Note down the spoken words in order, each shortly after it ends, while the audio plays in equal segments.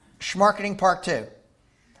Schmarketing Part 2.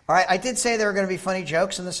 All right, I did say there were going to be funny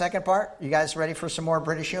jokes in the second part. You guys ready for some more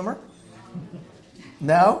British humor?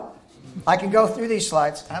 No? I can go through these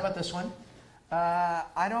slides. How about this one?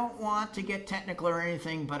 I don't want to get technical or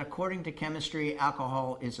anything, but according to chemistry,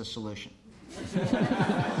 alcohol is a solution.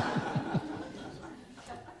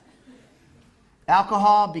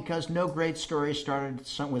 Alcohol, because no great story started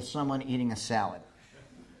with someone eating a salad.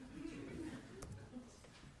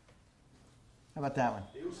 How about that one?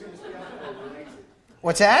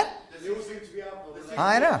 What's that?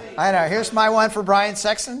 I know. Here's my one for Brian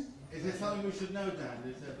Sexton. Is there something we should know,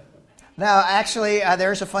 Dan? No, actually,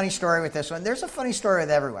 there's a funny story with this one. There's a funny story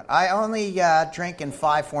with everyone. I only drink in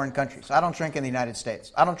 5 foreign countries. I don't drink in the United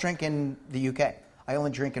States. I don't drink in the UK. I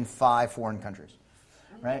only drink in 5 foreign countries.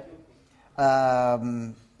 Right?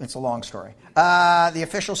 It's a long story. The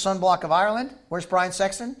official sunblock of Ireland. Where's Brian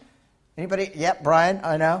Sexton? Anybody? Yep, Brian.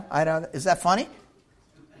 I know. Is that funny?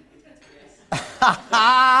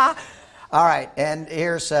 All right, and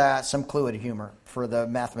here's some clue to humor for the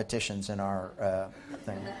mathematicians in our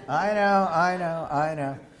thing. I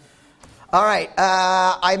know. All right,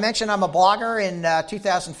 I mentioned I'm a blogger. In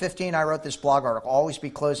 2015, I wrote this blog article, Always Be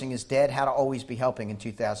Closing is Dead, How to Always Be Helping in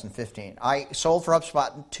 2015. I sold for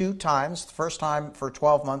HubSpot 2 times, the first time for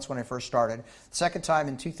 12 months when I first started, the second time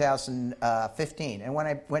in 2015. And when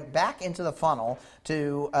I went back into the funnel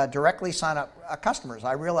to directly sign up customers,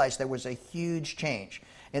 I realized there was a huge change.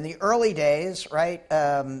 In the early days, right,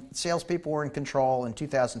 salespeople were in control. In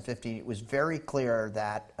 2015, it was very clear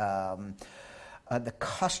that the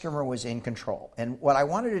customer was in control. And what I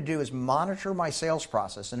wanted to do is monitor my sales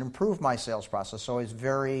process and improve my sales process so it was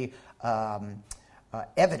very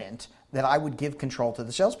evident that I would give control to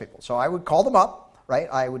the salespeople. So I would call them up, right?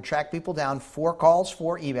 I would track people down, 4 calls,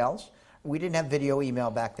 4 emails. We didn't have video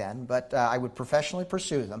email back then, but I would professionally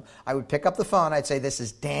pursue them. I would pick up the phone. I'd say, this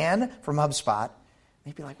is Dan from HubSpot.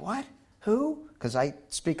 They'd be like, what? Who? Because I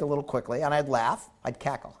speak a little quickly, and I'd laugh. I'd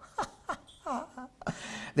cackle.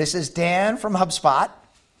 This is Dan from HubSpot,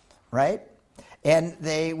 right? And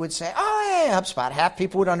they would say, oh, yeah, HubSpot. Half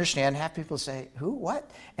people would understand. Half people would say, who? What?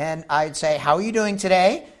 And I'd say, how are you doing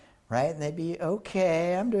today? Right? And they'd be,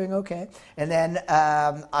 okay, I'm doing okay. And then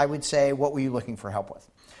I would say, what were you looking for help with?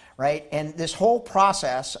 Right? And this whole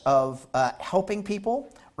process of helping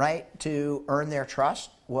people, right, to earn their trust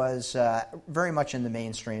was very much in the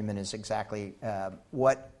mainstream and is exactly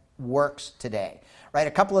what works today. Right?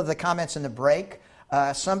 A couple of the comments in the break.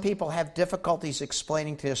 Some people have difficulties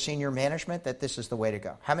explaining to their senior management that this is the way to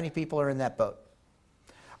go. How many people are in that boat?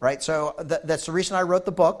 Right? So that's the reason I wrote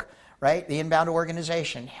the book, right? The Inbound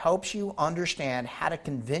Organization helps you understand how to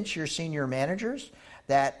convince your senior managers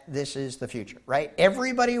that this is the future, right?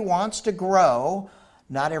 Everybody wants to grow.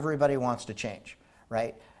 Not everybody wants to change,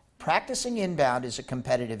 right? Practicing inbound is a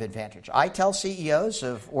competitive advantage. I tell CEOs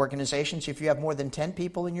of organizations, if you have more than 10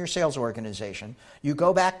 people in your sales organization, you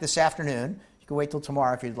go back this afternoon. You can wait till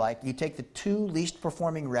tomorrow if you'd like. You take the 2 least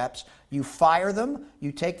performing reps, you fire them,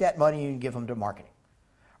 you take that money and you give them to marketing,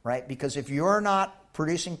 right? Because if you're not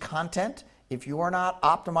producing content, if you are not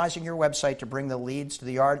optimizing your website to bring the leads to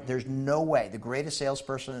the yard, there's no way the greatest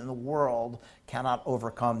salesperson in the world cannot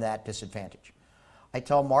overcome that disadvantage. I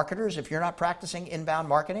tell marketers, if you're not practicing inbound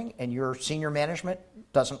marketing and your senior management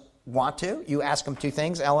doesn't want to, you ask them 2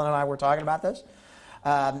 things. Ellen and I were talking about this.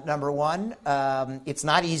 Number 1, it's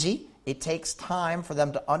not easy. It takes time for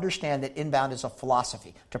them to understand that inbound is a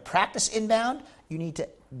philosophy. To practice inbound, you need to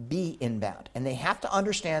be inbound. And they have to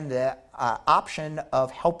understand the option of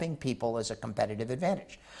helping people as a competitive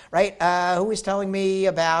advantage. Right? Who was telling me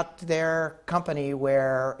about their company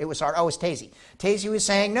where it was it's Tazy. Tazy was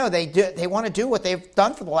saying, no, they want to do what they've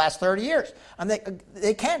done for the last 30 years. And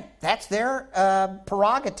they can. That's their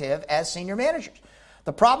prerogative as senior managers.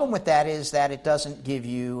 The problem with that is that it doesn't give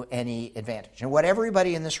you any advantage. And what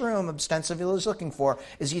everybody in this room ostensibly is looking for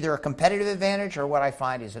is either a competitive advantage or what I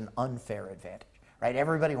find is an unfair advantage. Right?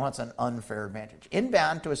 Everybody wants an unfair advantage.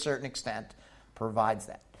 Inbound, to a certain extent, provides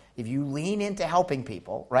that. If you lean into helping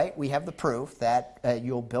people, right, we have the proof that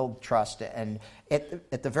you'll build trust, and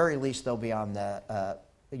at the very least, you'll be on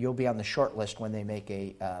the short list when they make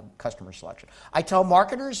a customer selection. I tell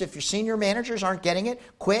marketers, if your senior managers aren't getting it,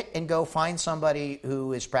 quit and go find somebody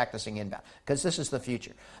who is practicing inbound, because this is the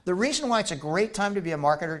future. The reason why it's a great time to be a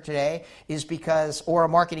marketer today is because, or a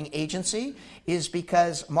marketing agency, is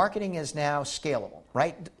because marketing is now scalable,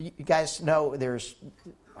 right? You guys know there's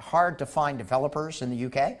hard to find developers in the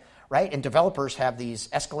UK, right? And developers have these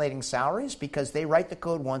escalating salaries because they write the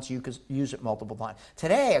code once, you can use it multiple times.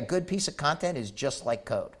 Today, a good piece of content is just like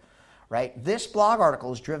code, right? This blog article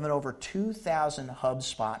has driven over 2,000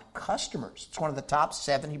 HubSpot customers. It's one of the top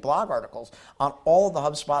 70 blog articles on all of the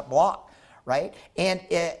HubSpot blog, right? And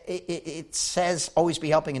it says always be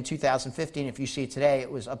helping in 2015. If you see it today,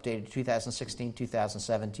 it was updated to 2016,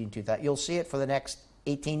 2017, 2000. You'll see it for the next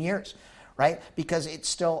 18 years, right? Because it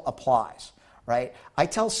still applies, right? I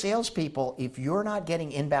tell salespeople, if you're not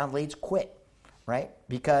getting inbound leads, quit. Right?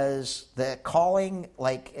 Because the calling,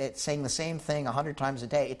 like it's saying the same thing 100 times a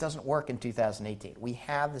day, it doesn't work in 2018. We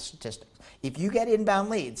have the statistics. If you get inbound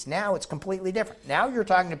leads, now it's completely different. Now you're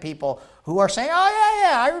talking to people who are saying, oh,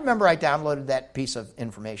 yeah, I remember I downloaded that piece of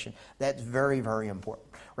information. That's very, very important.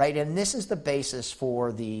 Right? And this is the basis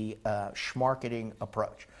for the schmarketing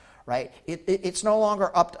approach. Right? It's no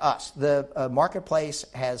longer up to us. The marketplace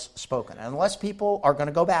has spoken. And unless people are going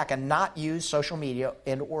to go back and not use social media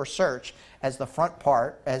and or search as the front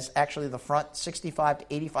part, as actually the front 65 to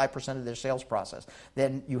 85% of their sales process,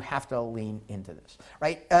 then you have to lean into this.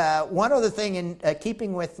 Right? One other thing in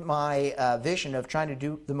keeping with my vision of trying to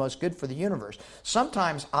do the most good for the universe,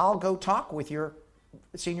 sometimes I'll go talk with your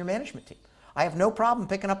senior management team. I have no problem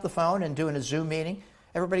picking up the phone and doing a Zoom meeting.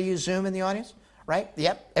 Everybody use Zoom in the audience? Right?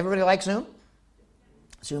 Yep. Everybody likes Zoom?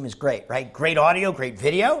 Zoom is great, right? Great audio, great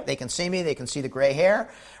video. They can see me. They can see the gray hair,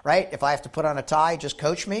 right? If I have to put on a tie, just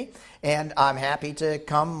coach me. And I'm happy to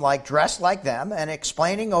come dressed like them and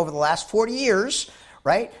explaining over the last 40 years,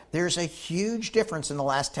 right? There's a huge difference in the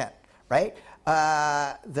last 10, right?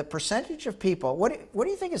 The percentage of people, what do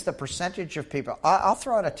you think is the percentage of people? I'll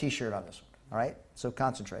throw out a T-shirt on this one, all right? So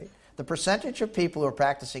concentrate. The percentage of people who are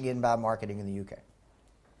practicing inbound marketing in the UK.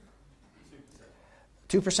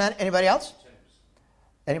 2%? Anybody else?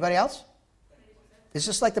 Anybody else? Is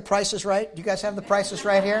this like the Price is Right? Do you guys have the Price is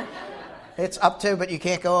Right here? It's up to, but you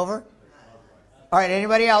can't go over? All right,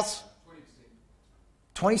 anybody else?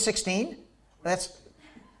 2016? That's...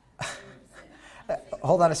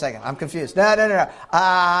 Hold on a second. I'm confused. No.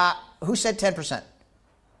 Who said 10%?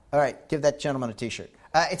 All right, give that gentleman a T-shirt.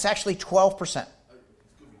 It's actually 12%.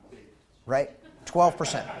 Right?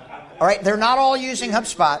 12%. All right, they're not all using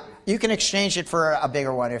HubSpot. You can exchange it for a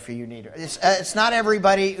bigger one if you need it. It's not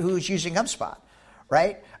everybody who's using HubSpot,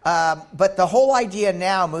 right? But the whole idea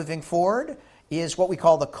now moving forward is what we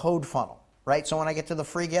call the code funnel, right? So when I get to the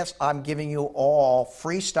free gifts, I'm giving you all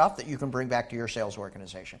free stuff that you can bring back to your sales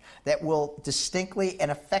organization that will distinctly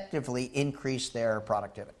and effectively increase their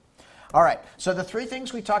productivity. All right, so the three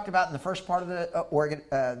things we talked about in the first part of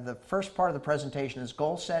the presentation is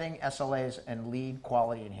goal setting, SLAs, and lead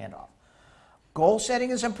quality and handoff. Goal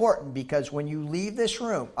setting is important because when you leave this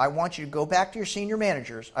room, I want you to go back to your senior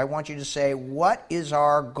managers. I want you to say, what is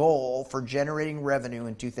our goal for generating revenue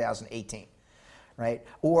in 2018? Right?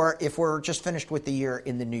 Or if we're just finished with the year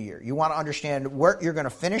in the new year. You want to understand where you're going to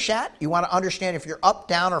finish at. You want to understand if you're up,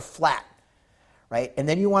 down, or flat. Right? And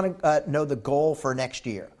then you want to know the goal for next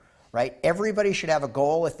year. Right? Everybody should have a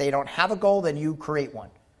goal. If they don't have a goal, then you create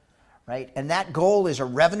one. Right? And that goal is a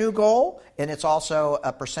revenue goal, and it's also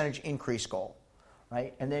a percentage increase goal.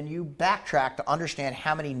 Right? And then you backtrack to understand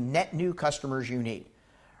how many net new customers you need.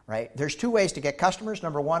 Right? There's two ways to get customers.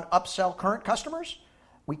 Number one, upsell current customers.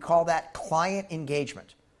 We call that client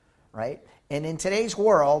engagement. Right? And in today's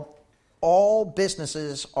world, all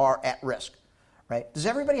businesses are at risk. Right? Does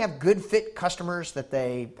everybody have good fit customers that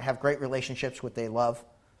they have great relationships with, they love?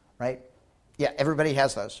 Right? Yeah, everybody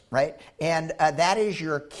has those, right? And that is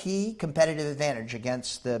your key competitive advantage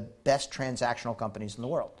against the best transactional companies in the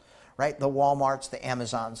world, right? The Walmarts, the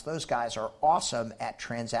Amazons, those guys are awesome at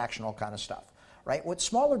transactional kind of stuff, right? What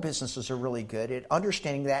smaller businesses are really good at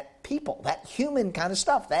understanding that people, that human kind of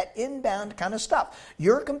stuff, that inbound kind of stuff.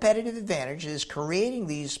 Your competitive advantage is creating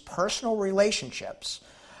these personal relationships,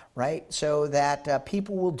 right? So that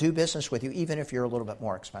people will do business with you even if you're a little bit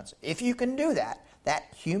more expensive. If you can do that,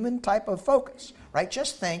 that human type of focus, right?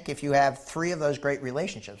 Just think if you have 3 of those great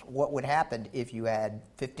relationships, what would happen if you had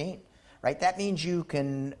 15, right? That means you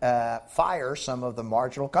can fire some of the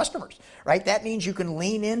marginal customers, right? That means you can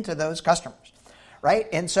lean into those customers, right?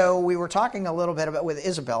 And so we were talking a little bit about, with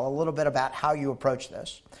Isabel, a little bit about how you approach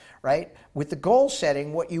this, right? With the goal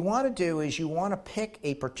setting, what you want to do is you want to pick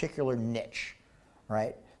a particular niche,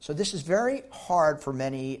 right? So this is very hard for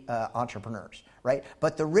many entrepreneurs, right?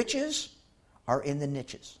 But the riches are in the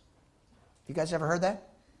niches. You guys ever heard that?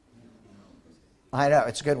 I know.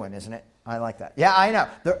 It's a good one, isn't it? I like that. Yeah, I know.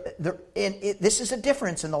 This is a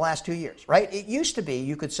difference in the last 2 years, right? It used to be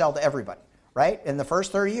you could sell to everybody, right? In the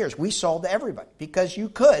first 30 years, we sold to everybody because you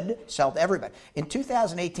could sell to everybody. In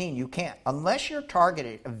 2018, you can't. Unless you're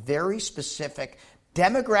targeting a very specific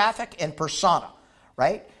demographic and persona,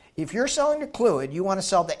 right? If you're selling to Clewid, you want to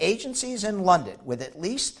sell to agencies in London with at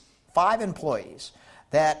least 5 employees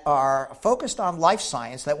that are focused on life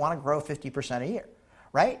science that want to grow 50% a year,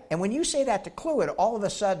 right? And when you say that to Cluid, all of a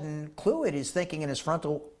sudden, Cluid is thinking in his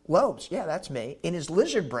frontal lobes, yeah, that's me. In his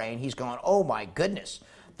lizard brain, he's going, oh my goodness,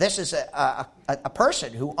 this is a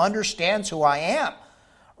person who understands who I am,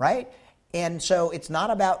 right? And so it's not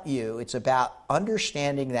about you. It's about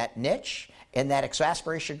understanding that niche and that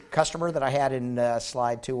exasperation customer that I had in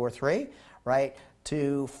slide 2 or 3, right?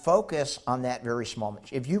 To focus on that very small niche.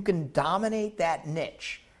 If you can dominate that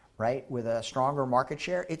niche, right, with a stronger market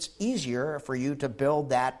share, it's easier for you to build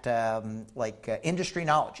that industry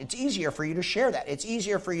knowledge. It's easier for you to share that. It's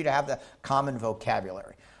easier for you to have the common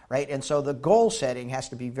vocabulary, right? And so the goal setting has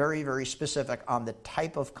to be very, very specific on the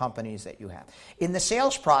type of companies that you have. In the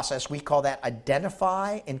sales process, we call that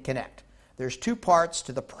identify and connect. There's 2 parts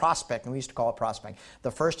to the prospect, and we used to call it prospecting.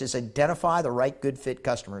 The first is identify the right good fit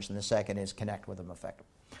customers, and the second is connect with them effectively.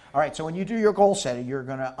 All right, so when you do your goal setting, you're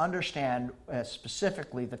going to understand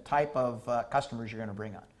specifically the type of customers you're going to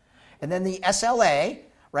bring on. And then the SLA,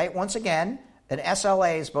 right, once again, an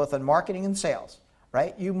SLA is both in marketing and sales,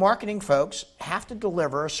 right? You marketing folks have to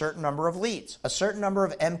deliver a certain number of leads, a certain number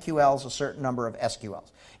of MQLs, a certain number of SQLs.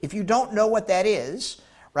 If you don't know what that is,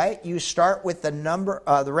 right, you start with the number,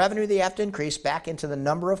 the revenue that you have to increase back into the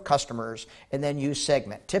number of customers, and then you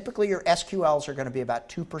segment. Typically, your SQLs are going to be about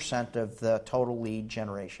 2% of the total lead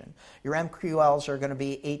generation. Your MQLs are going to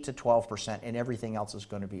be 8 to 12%, and everything else is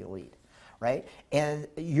going to be a lead, right? And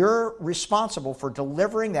you're responsible for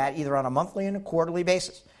delivering that either on a monthly and a quarterly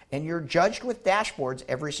basis. And you're judged with dashboards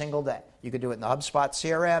every single day. You could do it in the HubSpot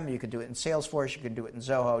CRM, you could do it in Salesforce, you could do it in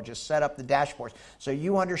Zoho. Just set up the dashboards so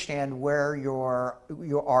you understand where you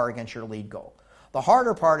are against your lead goal. The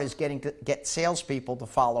harder part is getting to get salespeople to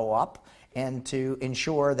follow up and to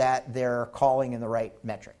ensure that they're calling in the right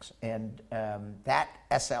metrics. And that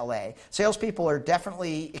SLA, salespeople are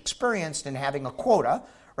definitely experienced in having a quota,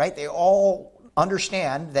 right? They all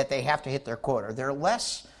understand that they have to hit their quota. They're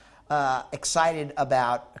less excited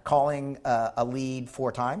about calling a lead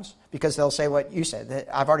 4 times because they'll say what you said, that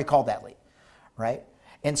I've already called that lead, right?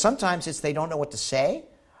 And sometimes it's they don't know what to say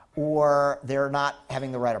or they're not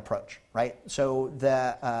having the right approach, right? So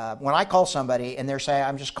when I call somebody and they're saying,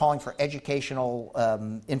 I'm just calling for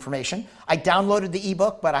educational information, I downloaded the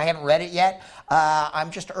ebook, but I haven't read it yet.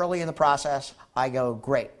 I'm just early in the process. I go,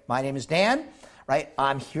 great. My name is Dan, right?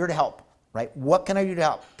 I'm here to help, right? What can I do to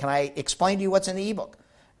help? Can I explain to you what's in the ebook?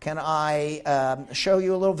 Can I show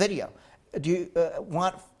you a little video? Do you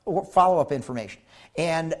want follow-up information?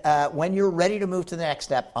 And when you're ready to move to the next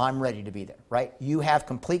step, I'm ready to be there, right? You have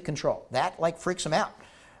complete control. That freaks them out.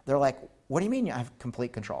 They're like, what do you mean you have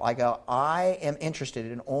complete control? I go, I am interested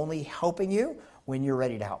in only helping you when you're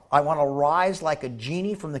ready to help. I want to rise like a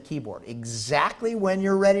genie from the keyboard exactly when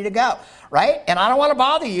you're ready to go, right? And I don't want to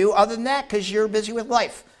bother you other than that because you're busy with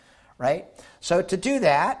life, right? So to do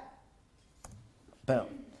that, boom.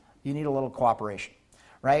 You need a little cooperation,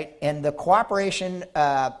 right? And the cooperation,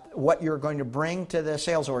 what you're going to bring to the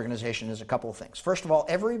sales organization is a couple of things. First of all,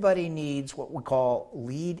 everybody needs what we call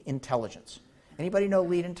lead intelligence. Anybody know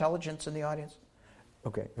lead intelligence in the audience?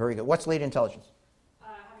 Okay, very good. What's lead intelligence?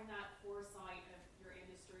 Having that foresight of your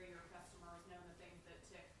industry, your customers, knowing the things that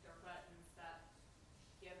tick their buttons that,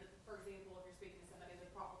 for example, if you're speaking to somebody,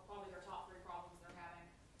 that probably their top 3 problems they're having.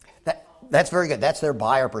 That's very good. That's their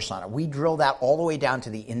buyer persona. We drill that all the way down to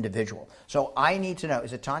the individual. So I need to know,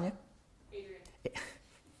 is it Tanya? Adrian.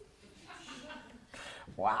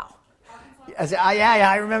 Wow.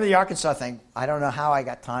 I remember the Arkansas thing. I don't know how I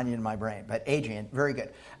got Tanya in my brain, but Adrian, very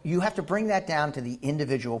good. You have to bring that down to the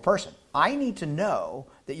individual person. I need to know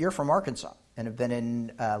that you're from Arkansas and have been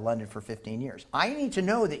in London for 15 years. I need to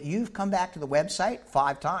know that you've come back to the website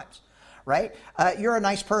 5 times. Right? You're a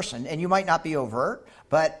nice person, and you might not be overt,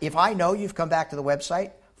 but if I know you've come back to the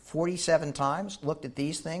website 47 times, looked at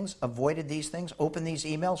these things, avoided these things, opened these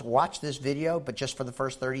emails, watched this video, but just for the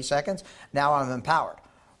first 30 seconds, now I'm empowered.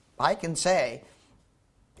 I can say,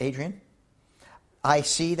 Adrian, I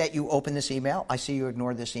see that you opened this email. I see you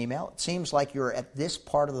ignored this email. It seems like you're at this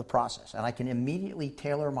part of the process, and I can immediately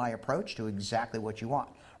tailor my approach to exactly what you want.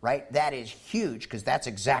 Right? That is huge because that's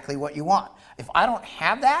exactly what you want. If I don't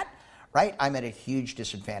have that, right, I'm at a huge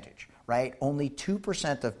disadvantage, right? Only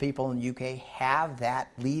 2% of people in the UK have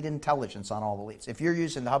that lead intelligence on all the leads. If you're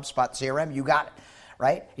using the HubSpot CRM, you got it,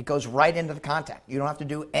 right? It goes right into the contact. You don't have to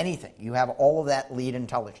do anything. You have all of that lead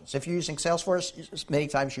intelligence. If you're using Salesforce, many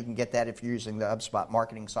times you can get that if you're using the HubSpot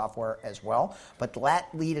marketing software as well. But that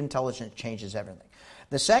lead intelligence changes everything.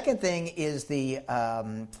 The second thing is the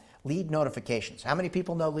lead notifications. How many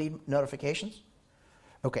people know lead notifications?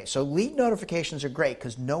 Okay, so lead notifications are great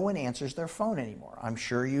because no one answers their phone anymore. I'm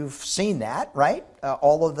sure you've seen that, right?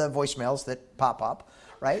 All of the voicemails that pop up,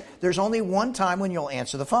 right? There's only one time when you'll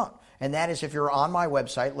answer the phone, and that is if you're on my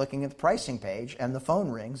website looking at the pricing page and the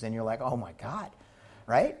phone rings and you're like, oh my God,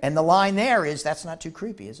 right? And the line there is, that's not too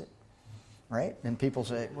creepy, is it? Right? And people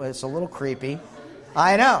say, well, it's a little creepy.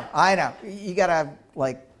 I know. You got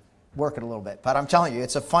to, work it a little bit. But I'm telling you,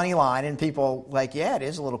 it's a funny line, and people yeah, it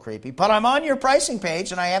is a little creepy. But I'm on your pricing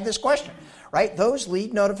page, and I have this question, right? Those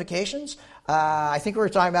lead notifications, I think we were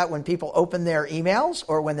talking about when people open their emails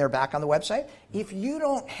or when they're back on the website. If you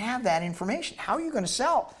don't have that information, how are you going to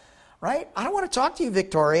sell, right? I don't want to talk to you,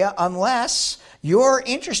 Victoria, unless you're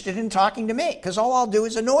interested in talking to me, because all I'll do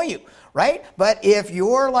is annoy you, right? But if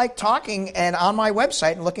you're talking and on my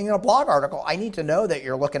website and looking at a blog article, I need to know that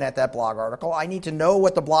you're looking at that blog article. I need to know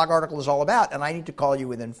what the blog article is all about, and I need to call you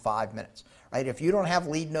within 5 minutes, right? If you don't have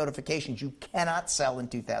lead notifications, you cannot sell in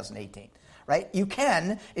 2018, right? You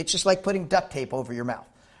can. It's just like putting duct tape over your mouth,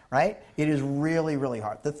 right? It is really, really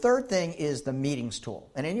hard. The third thing is the meetings tool.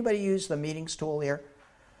 And anybody use the meetings tool here?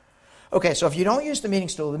 Okay, so if you don't use the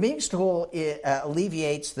meetings tool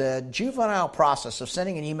alleviates the juvenile process of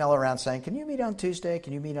sending an email around saying, can you meet on Tuesday?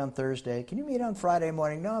 Can you meet on Thursday? Can you meet on Friday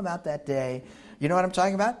morning? No, I'm out that day. You know what I'm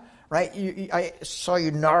talking about? Right? I saw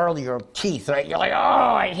you gnarl your teeth, right? You're like, oh,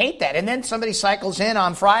 I hate that. And then somebody cycles in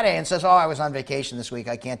on Friday and says, oh, I was on vacation this week.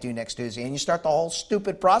 I can't do next Tuesday. And you start the whole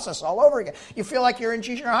stupid process all over again. You feel like you're in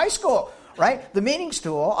junior high school, right? The meetings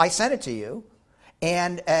tool, I sent it to you.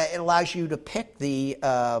 And it allows you to pick the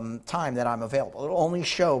time that I'm available. It'll only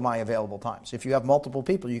show my available times. If you have multiple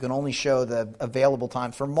people, you can only show the available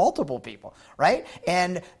times for multiple people, right?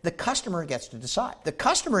 And the customer gets to decide. The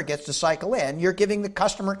customer gets to cycle in. You're giving the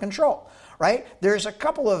customer control, right? There's a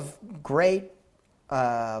couple of great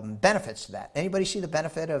benefits to that. Anybody see the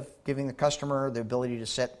benefit of giving the customer the ability to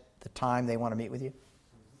set the time they want to meet with you?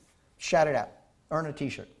 Shout it out. Earn a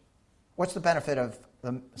T-shirt. What's the benefit of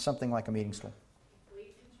something like a meetings tool?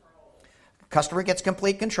 Customer gets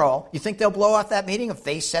complete control. You think they'll blow off that meeting if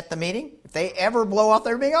they set the meeting? If they ever blow off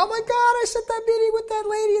their meeting, oh my God, I set that meeting with that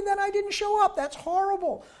lady and then I didn't show up. That's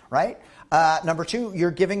horrible, right? Number two,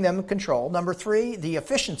 you're giving them control. Number three, the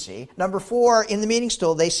efficiency. Number four, in the meetings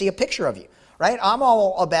tool, they see a picture of you, right? I'm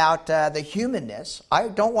all about the humanness. I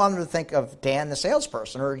don't want them to think of Dan, the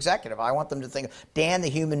salesperson or executive. I want them to think of Dan, the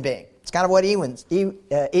human being. It's kind of what Ian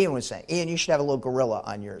was saying. Ian, you should have a little gorilla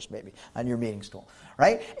on yours, maybe, on your meetings tool.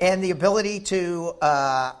 Right? And the ability to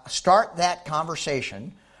start that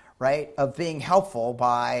conversation, right, of being helpful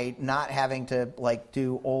by not having to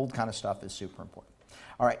do old kind of stuff is super important.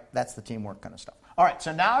 All right, that's the teamwork kind of stuff. All right,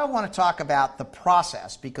 so now I want to talk about the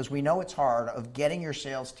process, because we know it's hard, of getting your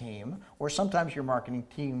sales team or sometimes your marketing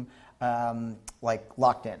team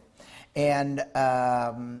locked in. And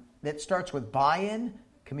it starts with buy-in,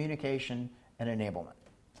 communication, and enablement.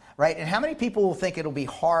 Right? And how many people will think it'll be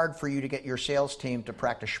hard for you to get your sales team to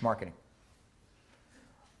practice schmarketing?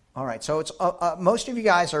 All right, so it's most of you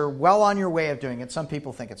guys are well on your way of doing it. Some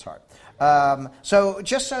people think it's hard. So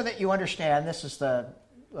just so that you understand, this is the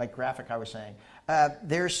graphic I was saying.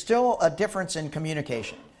 There's still a difference in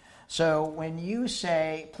communication. So when you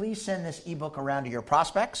say, please send this ebook around to your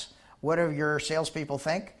prospects, what do your salespeople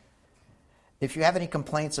think? If you have any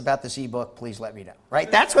complaints about this ebook, please let me know,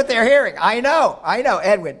 right? That's what they're hearing. I know,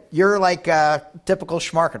 Edwin. You're like a typical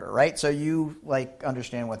schmarketer, right? So you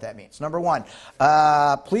understand what that means. Number one,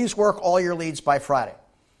 please work all your leads by Friday.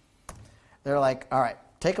 They're like, all right,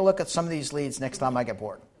 take a look at some of these leads next time I get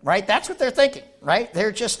bored, right? That's what they're thinking, right?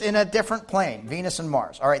 They're just in a different plane, Venus and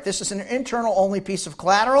Mars. All right, this is an internal only piece of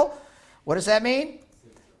collateral. What does that mean?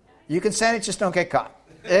 You can send it, just don't get caught.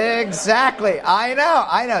 Exactly. I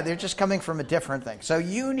know. They're just coming from a different thing. So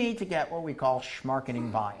you need to get what we call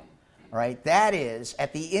schmarketing buy-in. All right? That is,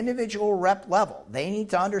 at the individual rep level, they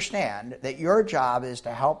need to understand that your job is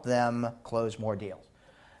to help them close more deals.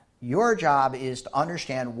 Your job is to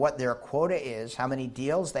understand what their quota is, how many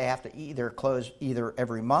deals they have to either close either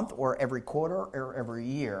every month or every quarter or every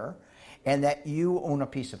year, and that you own a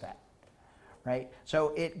piece of that. Right? So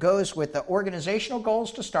it goes with the organizational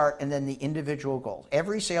goals to start and then the individual goals.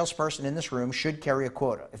 Every salesperson in this room should carry a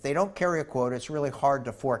quota. If they don't carry a quota, it's really hard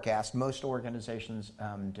to forecast. Most organizations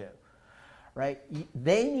do. Right?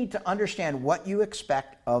 They need to understand what you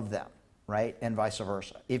expect of them, right? And vice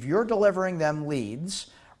versa. If you're delivering them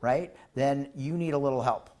leads, right, then you need a little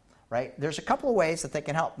help. Right? There's a couple of ways that they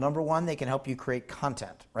can help. Number one, they can help you create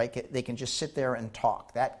content, right? They can just sit there and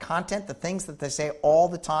talk. That content, the things that they say all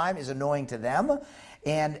the time, is annoying to them,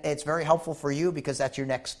 and it's very helpful for you because that's your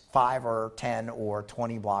next 5 or 10 or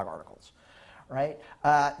 20 blog articles, right?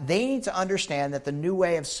 They need to understand that the new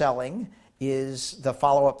way of selling is the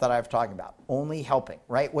follow-up that I've talked about, only helping,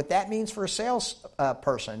 right? What that means for a sales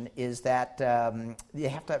person is that you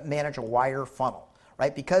have to manage a wider funnel,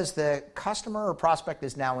 right? Because the customer or prospect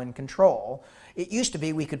is now in control. It used to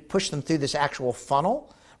be we could push them through this actual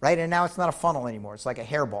funnel, right? And now it's not a funnel anymore. It's like a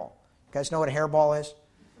hairball. You guys know what a hairball is?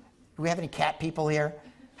 Do we have any cat people here?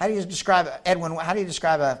 How do you describe, Edwin, how do you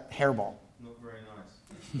describe a hairball? Not very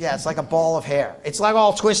nice. Yeah, it's like a ball of hair. It's like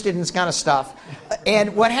all twisted and kind of stuff.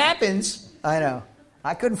 And what happens, I know,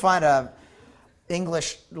 I couldn't find a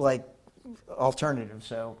English like alternative,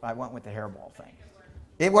 so I went with the hairball thing.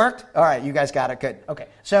 It worked? All right, you guys got it. Good. Okay.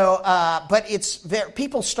 So, but it's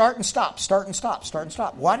people start and stop.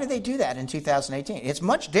 Why do they do that in 2018? It's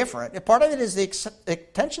much different. Part of it is the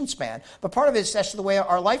attention span, but part of it is that's the way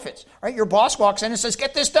our life is. Right? Your boss walks in and says,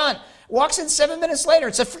 "Get this done." Walks in 7 minutes later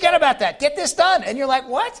and says, "Forget about that. Get this done." And you're like,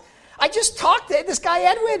 "What? I just talked to this guy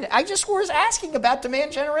Edwin. I just was asking about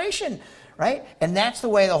demand generation." Right? And that's the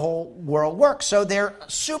way the whole world works. So they're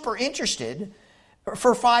super interested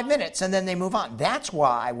for 5 minutes, and then they move on. That's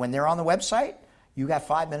why when they're on the website, you got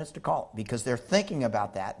 5 minutes to call, because they're thinking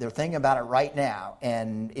about that. They're thinking about it right now,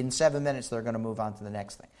 and in 7 minutes, they're going to move on to the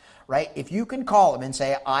next thing, right? If you can call them and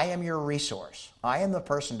say, "I am your resource. I am the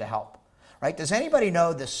person to help," right? Does anybody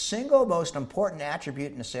know the single most important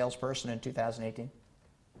attribute in a salesperson in 2018?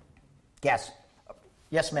 Yes.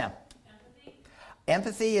 Yes, ma'am. Empathy.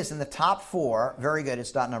 Empathy is in the top 4. Very good.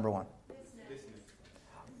 It's dot number 1.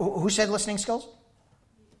 Who said listening skills?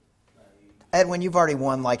 Edwin, you've already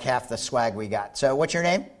won like half the swag we got. So what's your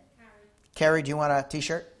name? Carrie, do you want a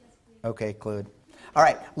T-shirt? Yes, please. Okay, clued. All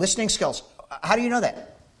right, listening skills. How do you know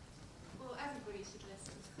that? Well, everybody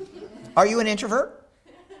should listen. Are you an introvert?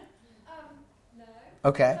 No.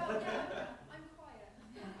 Okay. Oh, yeah, I'm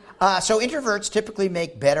quiet. So introverts typically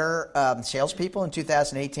make better salespeople in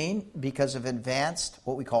 2018 because of advanced,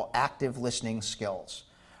 what we call active listening skills,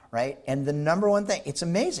 right? And the number one thing, it's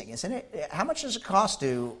amazing, isn't it? How much does it cost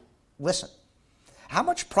to listen? How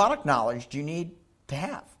much product knowledge do you need to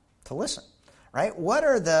have to listen, right? What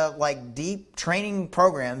are the like deep training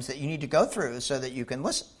programs that you need to go through so that you can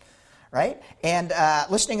listen, right? And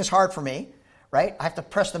listening is hard for me, right? I have to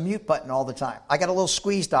press the mute button all the time. I got a little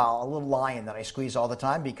squeeze doll, a little lion that I squeeze all the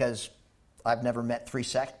time because I've never met 3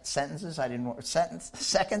 seconds I didn't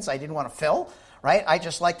want to fill, right? I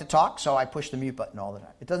just like to talk, so I push the mute button all the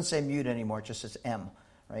time. It doesn't say mute anymore, it just says M,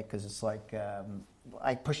 right? Because it's like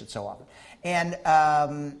I push it so often. And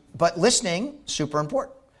but listening, super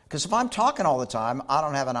important. Because if I'm talking all the time, I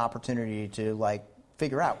don't have an opportunity to like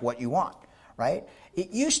figure out what you want, right?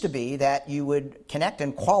 It used to be that you would connect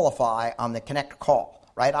and qualify on the connect call,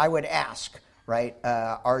 right? I would ask, right,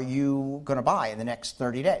 are you going to buy in the next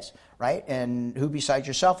 30 days, right? And who besides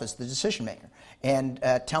yourself is the decision maker? And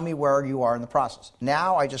tell me where you are in the process.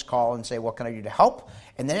 Now I just call and say, what can I do to help?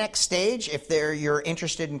 And the next stage, if you're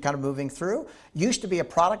interested in kind of moving through, used to be a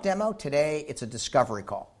product demo. Today, it's a discovery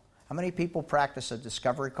call. How many people practice a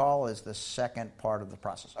discovery call as the second part of the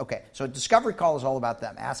process? Okay, so a discovery call is all about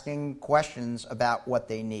them, asking questions about what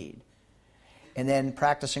they need. And then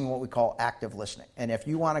practicing what we call active listening. And if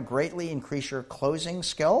you want to greatly increase your closing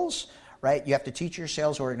skills, right, you have to teach your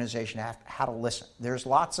sales organization how to listen. There's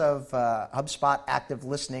lots of HubSpot active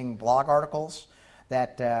listening blog articles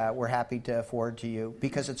that we're happy to forward to you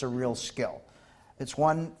because it's a real skill. It's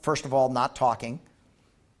one, first of all, not talking.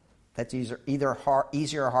 That's either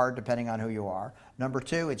easy or hard depending on who you are. Number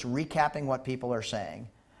 2, it's recapping what people are saying,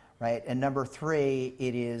 right? And number 3,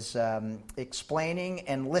 it is explaining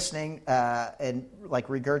and listening and like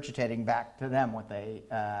regurgitating back to them what they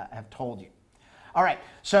have told you. All right,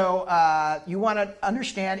 so you want to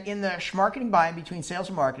understand in the marketing buy-in between sales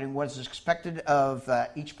and marketing what is expected of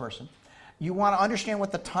each person. You want to understand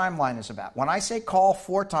what the timeline is about. When I say call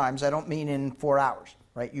 4 times, I don't mean in 4 hours,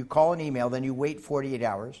 right? You call an email, then you wait 48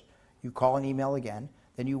 hours. You call an email again,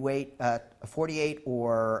 then you wait 48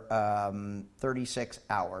 or 36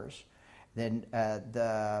 hours. Then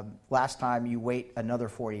the last time you wait another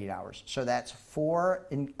 48 hours. So that's 4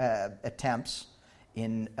 attempts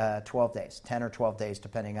in 12 days, 10 or 12 days,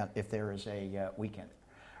 depending on if there is a weekend,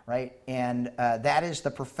 right? And that is the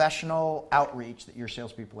professional outreach that your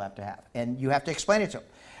salespeople have to have. And you have to explain it to them.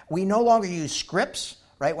 We no longer use scripts,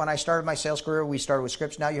 right? When I started my sales career, we started with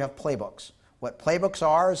scripts. Now you have playbooks. What playbooks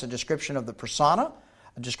are is a description of the persona,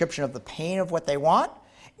 a description of the pain of what they want,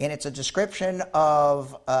 and it's a description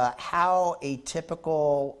of how a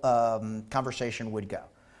typical conversation would go.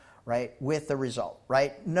 right, with the result,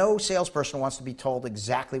 right? No salesperson wants to be told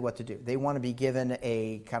exactly what to do. They want to be given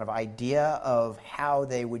a kind of idea of how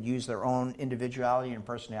they would use their own individuality and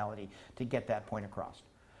personality to get that point across.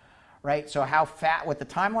 Right, so what the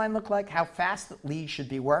timeline look like, how fast the leads should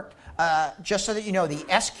be worked. Just so that you know, the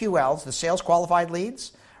SQLs, the sales qualified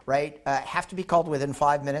leads, right, have to be called within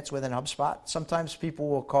 5 minutes within HubSpot. Sometimes people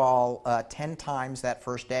will call 10 times that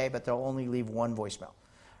first day, but they'll only leave one voicemail,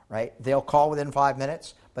 right? They'll call within 5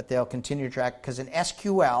 minutes, but they'll continue to track, because an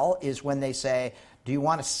SQL is when they say, do you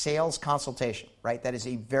want a sales consultation, right? That is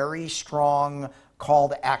a very strong call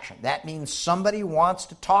to action. That means somebody wants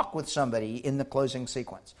to talk with somebody in the closing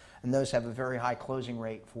sequence. And those have a very high closing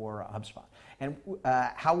rate for HubSpot. And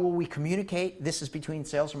how will we communicate? This is between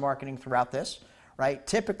sales and marketing throughout this, right?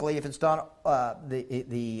 Typically, if it's done,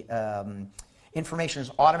 the information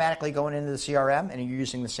is automatically going into the CRM and you're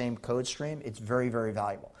using the same code stream, it's very, very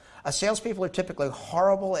valuable. Salespeople are typically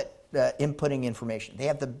horrible at inputting information. They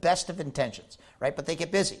have the best of intentions, right? But they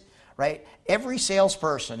get busy, right? Every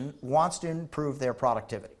salesperson wants to improve their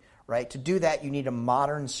productivity. Right? To do that, you need a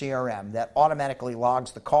modern CRM that automatically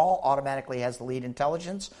logs the call, automatically has the lead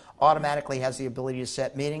intelligence, automatically has the ability to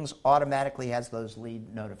set meetings, automatically has those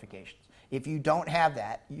lead notifications. If you don't have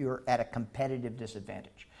that, you're at a competitive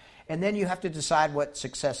disadvantage. And then you have to decide what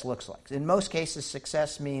success looks like. In most cases,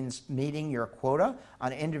 success means meeting your quota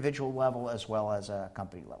on an individual level as well as a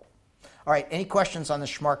company level. All right, any questions on the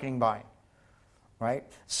schmarketing buying? Right?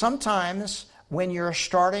 Sometimes when you're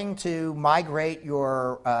starting to migrate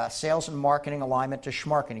your sales and marketing alignment to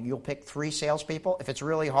schmarketing, you'll pick 3 salespeople. If it's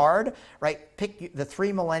really hard, right, pick the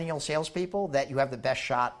 3 millennial salespeople that you have the best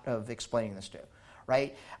shot of explaining this to,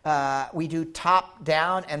 right? We do top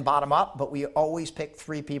down and bottom up, but we always pick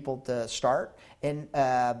 3 people to start. And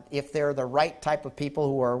if they're the right type of people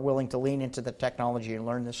who are willing to lean into the technology and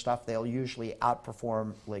learn this stuff, they'll usually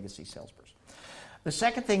outperform legacy salespersons. The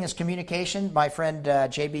second thing is communication. My friend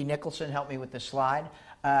JB Nicholson helped me with this slide.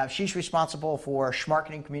 She's responsible for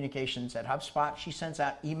schmarketing communications at HubSpot. She sends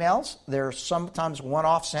out emails. They're sometimes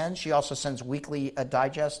one-off sends. She also sends weekly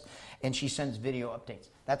digest, and she sends video updates.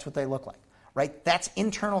 That's what they look like, right? That's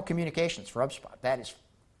internal communications for HubSpot. That is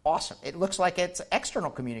awesome. It looks like it's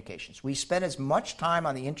external communications. We spend as much time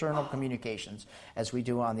on the internal communications as we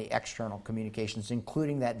do on the external communications,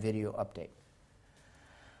 including that video update.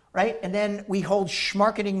 Right? And then we hold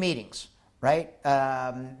schmarketing meetings, right?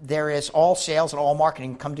 There is all sales and all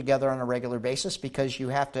marketing come together on a regular basis because you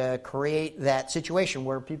have to create that situation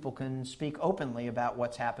where people can speak openly about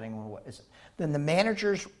what's happening and what isn't. Then the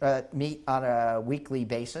managers meet on a weekly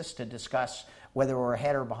basis to discuss whether we're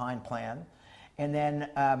ahead or behind plan. And then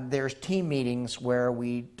there's team meetings where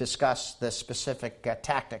we discuss the specific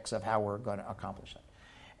tactics of how we're going to accomplish it.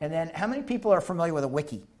 And then how many people are familiar with a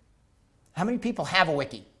wiki? How many people have a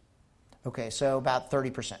wiki? Okay, so about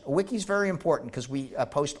 30%. A wiki is very important because we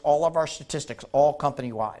post all of our statistics, all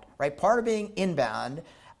company-wide, right? Part of being inbound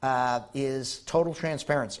is total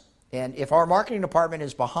transparency. And if our marketing department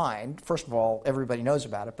is behind, first of all, everybody knows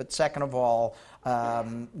about it, but second of all,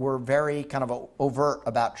 we're very kind of overt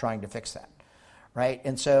about trying to fix that, right?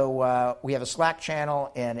 And so we have a Slack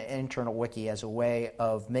channel and an internal wiki as a way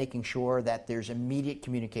of making sure that there's immediate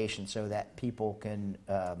communication so that people can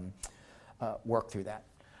work through that.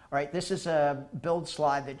 All right, this is a build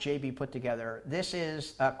slide that JB put together. This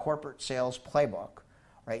is a corporate sales playbook,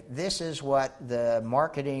 right? This is what the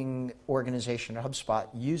marketing organization at HubSpot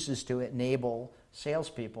uses to enable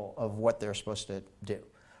salespeople of what they're supposed to do,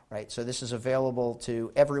 right? So this is available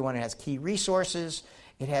to everyone. It has key resources.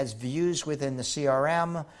 It has views within the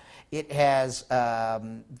CRM. It has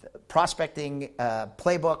prospecting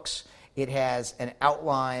playbooks. It has an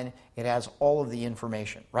outline. It has all of the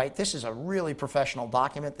information, right? This is a really professional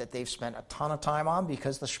document that they've spent a ton of time on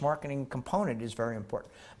because the schmarketing component is very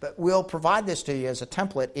important. But we'll provide this to you as a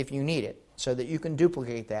template if you need it so that you can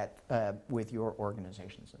duplicate that with your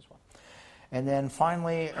organizations as well. And then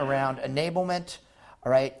finally, around enablement,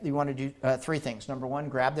 all right, you want to do 3 things. Number 1,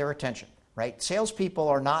 grab their attention, right? Salespeople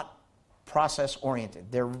are not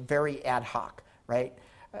process-oriented. They're very ad hoc, right?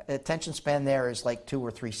 Attention span there is like 2 or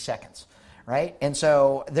 3 seconds, right? And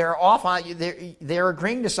so they're off on they're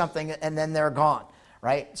agreeing to something and then they're gone,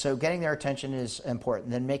 right? So getting their attention is important.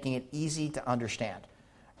 Then making it easy to understand,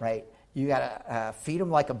 right? You got to feed them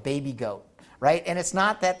like a baby goat, right? And it's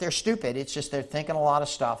not that they're stupid. It's just they're thinking a lot of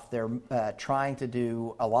stuff. They're trying to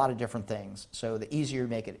do a lot of different things. So the easier you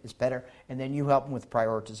make it is better. And then you help them with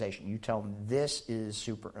prioritization. You tell them this is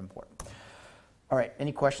super important. All right,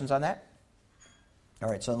 any questions on that? All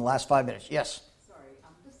right, so in the last 5 minutes, yes? Sorry,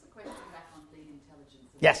 just a question back on lead intelligence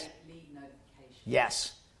and yes. lead notification.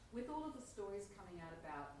 Yes. With all of the stories coming out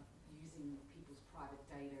about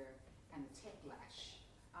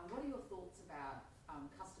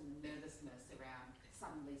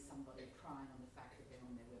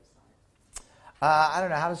I don't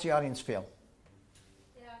know. How does the audience feel?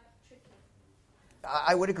 They are tricky.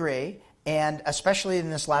 I would agree, and especially in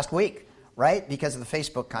this last week, right? Because of the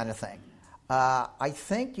Facebook kind of thing. I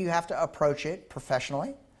think you have to approach it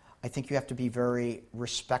professionally. I think you have to be very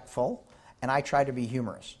respectful, and I try to be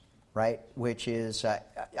humorous, right? Which is,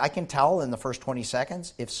 I can tell in the first 20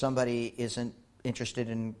 seconds if somebody isn't interested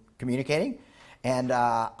in communicating, and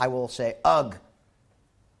I will say, ugh.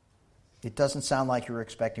 It doesn't sound like you were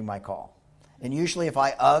expecting my call. And usually if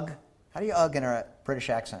I ugh, how do you ugh in a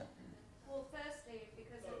British accent? Well, firstly,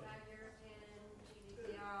 because of our European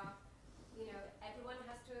GDPR, everyone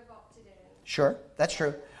has to have opted in. Sure, that's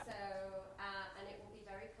true. So, and it will be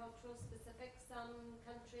very cultural specific. Some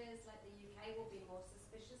countries, like the UK, will be more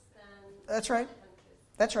suspicious than That's right. other countries.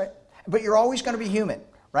 That's right. But you're always going to be human,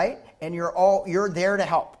 right? And you're there to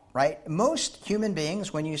help, right? Most human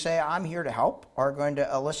beings, when you say I'm here to help, are going to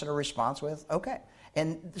elicit a response with okay.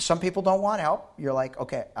 And some people don't want help. You're like,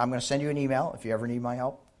 okay, I'm going to send you an email. If you ever need my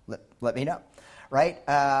help, let me know, right?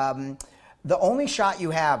 The only shot you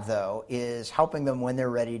have, though, is helping them when they're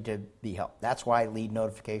ready to be helped. That's why lead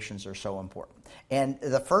notifications are so important. And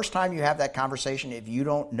the first time you have that conversation, if you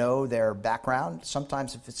don't know their background,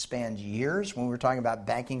 sometimes if it spans years, when we're talking about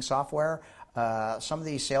banking software, some of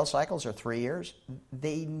these sales cycles are 3 years.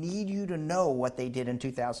 They need you to know what they did in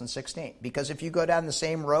 2016. Because if you go down the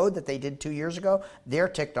same road that they did 2 years ago, they're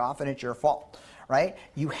ticked off and it's your fault, right?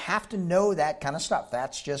 You have to know that kind of stuff.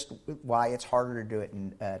 That's just why it's harder to do it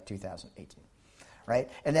in 2018. Right?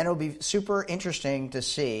 And then it'll be super interesting to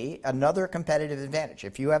see another competitive advantage.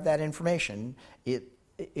 If you have that information,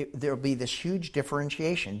 there'll be this huge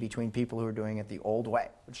differentiation between people who are doing it the old way,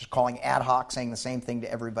 which is calling ad hoc, saying the same thing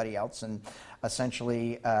to everybody else, and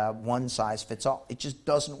essentially one size fits all. It just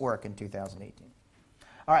doesn't work in 2018.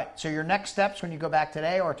 All right, so your next steps when you go back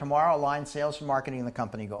today or tomorrow, align sales and marketing and the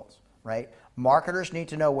company goals, right? Marketers need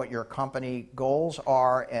to know what your company goals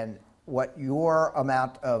are and what your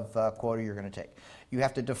amount of quota you're going to take. You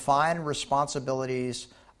have to define responsibilities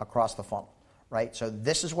across the funnel, right? So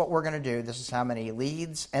this is what we're going to do. This is how many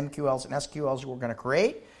leads, MQLs, and SQLs we're going to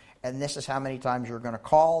create, and this is how many times you're going to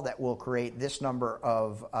call. That will create this number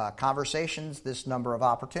of conversations, this number of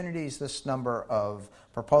opportunities, this number of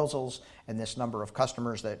proposals, and this number of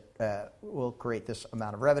customers that will create this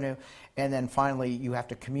amount of revenue. And then finally, you have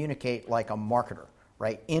to communicate like a marketer,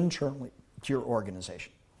 right, internally to your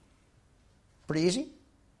organization. Pretty easy?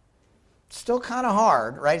 Still kind of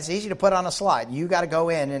hard, right? It's easy to put on a slide. You got to go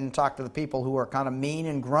in and talk to the people who are kind of mean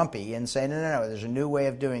and grumpy and say, no, there's a new way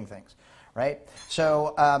of doing things, right?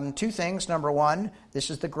 So 2 things. Number 1, this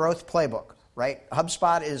is the growth playbook, right?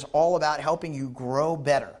 HubSpot is all about helping you grow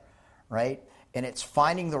better, right? And it's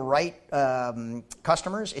finding the right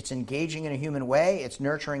customers. It's engaging in a human way. It's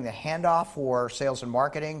nurturing the handoff for sales and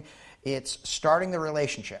marketing. It's starting the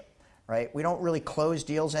relationship. Right? We don't really close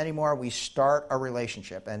deals anymore. We start a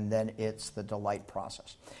relationship, and then it's the delight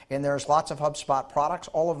process. And there's lots of HubSpot products.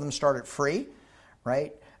 All of them start at free,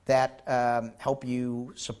 right, that help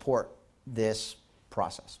you support this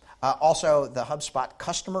process. Also, the HubSpot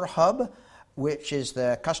Customer Hub, which is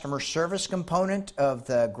the customer service component of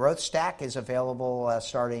the growth stack, is available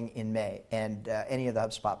starting in May. And any of the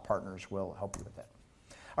HubSpot partners will help you with that.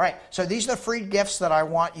 All right, so these are the free gifts that I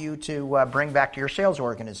want you to bring back to your sales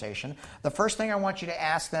organization. The first thing I want you to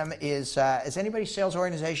ask them is anybody's sales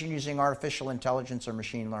organization using artificial intelligence or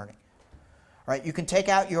machine learning? All right, you can take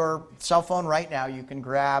out your cell phone right now. You can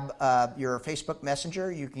grab your Facebook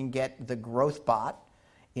Messenger. You can get the Growth Bot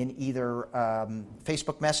in either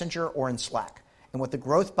Facebook Messenger or in Slack. And what the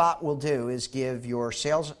Growth Bot will do is give your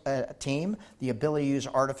sales team the ability to use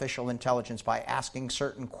artificial intelligence by asking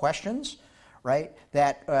certain questions, right,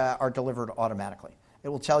 that are delivered automatically. It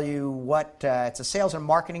will tell you it's a sales and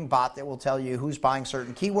marketing bot that will tell you who's buying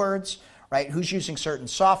certain keywords, right, who's using certain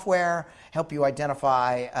software, help you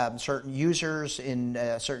identify certain users in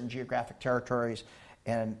certain geographic territories,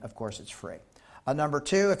 and of course it's free. Number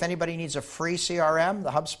 2, if anybody needs a free CRM,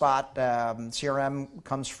 the HubSpot CRM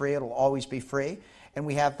comes free. It'll always be free. And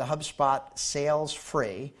we have the HubSpot Sales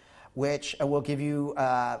Free, which will give you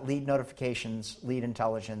lead notifications, lead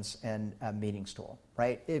intelligence, and a meetings tool,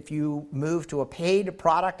 right? If you move to a paid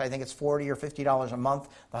product, I think it's $40 or $50 a month,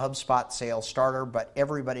 the HubSpot Sales Starter, but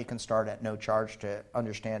everybody can start at no charge to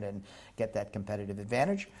understand and get that competitive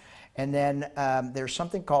advantage. And then there's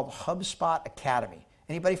something called HubSpot Academy.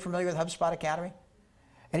 Anybody familiar with HubSpot Academy?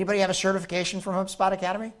 Anybody have a certification from HubSpot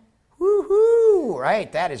Academy? Woohoo! Right,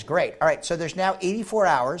 that is great. All right, so there's now 84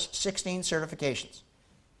 hours, 16 certifications.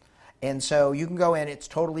 And so you can go in, it's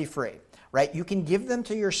totally free, right? You can give them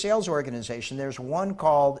to your sales organization. There's one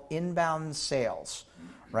called Inbound Sales,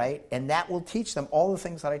 right? And that will teach them all the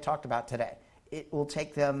things that I talked about today. It will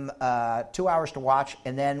take them 2 hours to watch,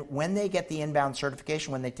 and then when they get the inbound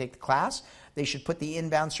certification, when they take the class, they should put the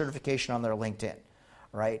inbound certification on their LinkedIn,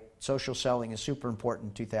 right? Social selling is super important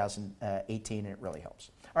in 2018, and it really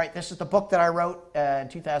helps. All right, this is the book that I wrote in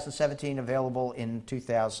 2017, available in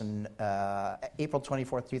April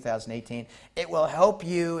 24th, 2018. It will help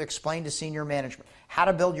you explain to senior management how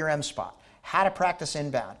to build your MSpot, how to practice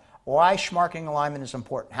inbound, why marketing alignment is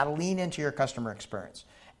important, how to lean into your customer experience.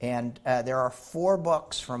 And there are 4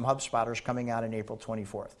 books from HubSpotters coming out in April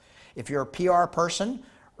 24th. If you're a PR person,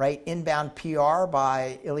 right, Inbound PR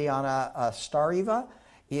by Ileana Stareva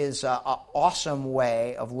is an awesome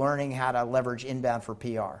way of learning how to leverage inbound for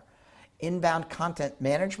PR. Inbound Content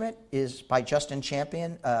Management is by Justin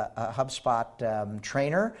Champion, a HubSpot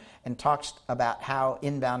trainer, and talks about how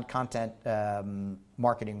inbound content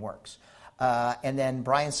marketing works. And then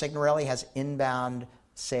Brian Signorelli has Inbound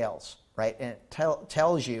Sales, right? And it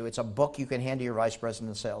tells you, it's a book you can hand to your vice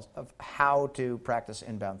president of sales of how to practice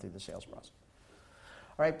inbound through the sales process.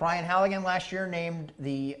 All right, Brian Halligan last year named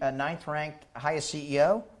the 9th ranked highest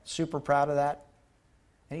CEO. Super proud of that.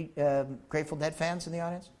 Any Grateful Dead fans in the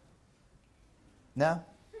audience? No?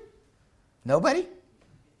 Nobody?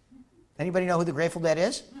 Anybody know who the Grateful Dead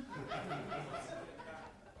is?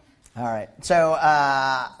 All right. So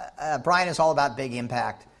Brian is all about big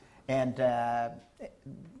impact. And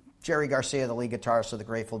Jerry Garcia, the lead guitarist of the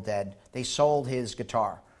Grateful Dead, they sold his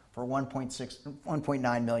guitar for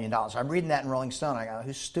 $1.9 million. I'm reading that in Rolling Stone. I go,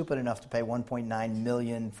 who's stupid enough to pay $1.9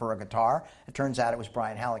 million for a guitar? It turns out it was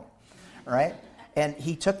Brian Halligan, right? And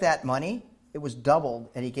he took that money, it was doubled,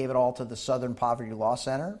 and he gave it all to the Southern Poverty Law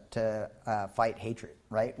Center to fight hatred,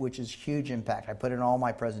 right? Which is huge impact. I put it in all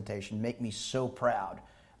my presentation. Make me so proud.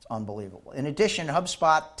 It's unbelievable. In addition,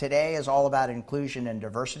 HubSpot today is all about inclusion and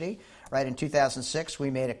diversity, right? In 2006, we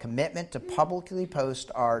made a commitment to publicly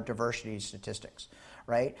post our diversity statistics.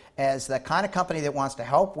 Right? As the kind of company that wants to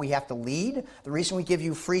help, we have to lead. The reason we give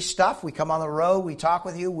you free stuff, we come on the road, we talk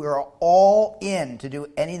with you, we're all in to do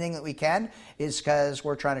anything that we can, is because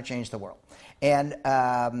we're trying to change the world. And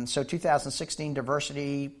so 2016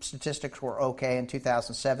 diversity statistics were okay. In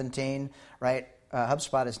 2017, right?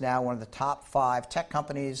 HubSpot is now one of the top 5 tech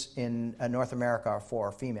companies in North America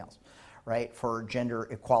for females, right, for gender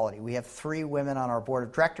equality. We have 3 women on our board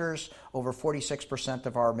of directors. Over 46%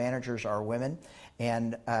 of our managers are women.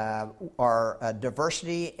 And our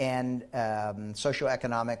diversity and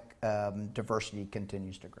socioeconomic diversity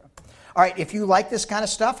continues to grow. All right, if you like this kind of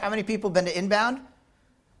stuff, how many people have been to Inbound?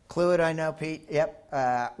 Clued, I know, Pete.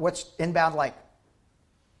 Yep. What's Inbound like?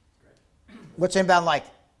 What's Inbound like?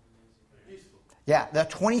 Yeah, the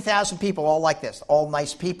 20,000 people all like this. All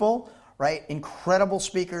nice people, right? Incredible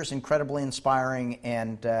speakers, incredibly inspiring,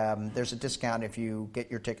 and there's a discount if you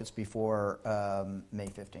get your tickets before May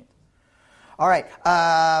 15th. All right,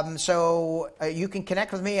 so you can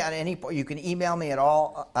connect with me at any point. You can email me at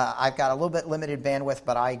all. I've got a little bit limited bandwidth,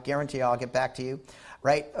 but I guarantee I'll get back to you.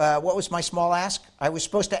 Right? What was my small ask? I was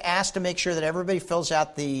supposed to ask to make sure that everybody fills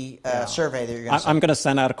out the survey that you're going to send. I'm going to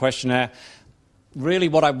send out a questionnaire. Really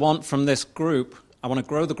what I want from this group, I want to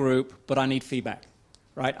grow the group, but I need feedback.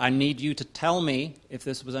 Right? I need you to tell me if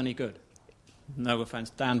this was any good. No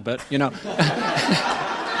offense, Dan, but, you know. Is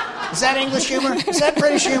that English humor? Is that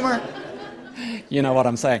British humor? You know what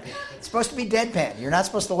I'm saying. It's supposed to be deadpan. You're not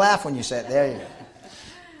supposed to laugh when you say it. There you go.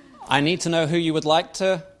 I need to know who you would like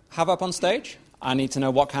to have up on stage. I need to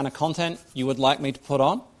know what kind of content you would like me to put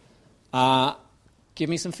on. Give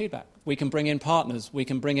me some feedback. We can bring in partners. We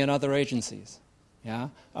can bring in other agencies. Yeah?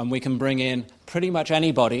 And we can bring in pretty much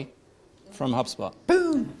anybody from HubSpot.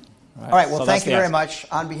 Boom. All right, well, so thank you very much.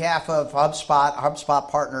 On behalf of HubSpot, HubSpot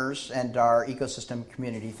partners, and our ecosystem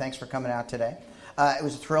community, thanks for coming out today. It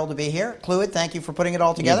was a thrill to be here. Clued, thank you for putting it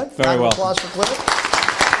all together. Very well. Applause for Clued.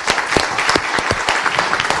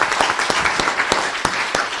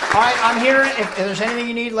 All right, I'm here. If there's anything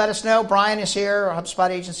you need, let us know. Brian is here.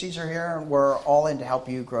 HubSpot agencies are here, and we're all in to help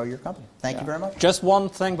you grow your company. Thank you very much. Just one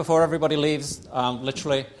thing before everybody leaves.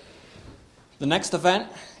 Literally, the next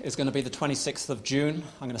event is going to be the 26th of June.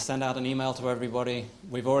 I'm going to send out an email to everybody.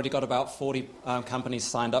 We've already got about 40 companies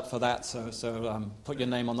signed up for that, so put your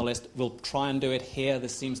name on the list. We'll try and do it here.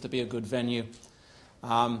 This seems to be a good venue.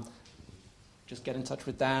 Just get in touch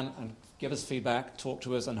with Dan and give us feedback, talk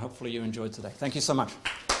to us, and hopefully you enjoyed today. Thank you so much.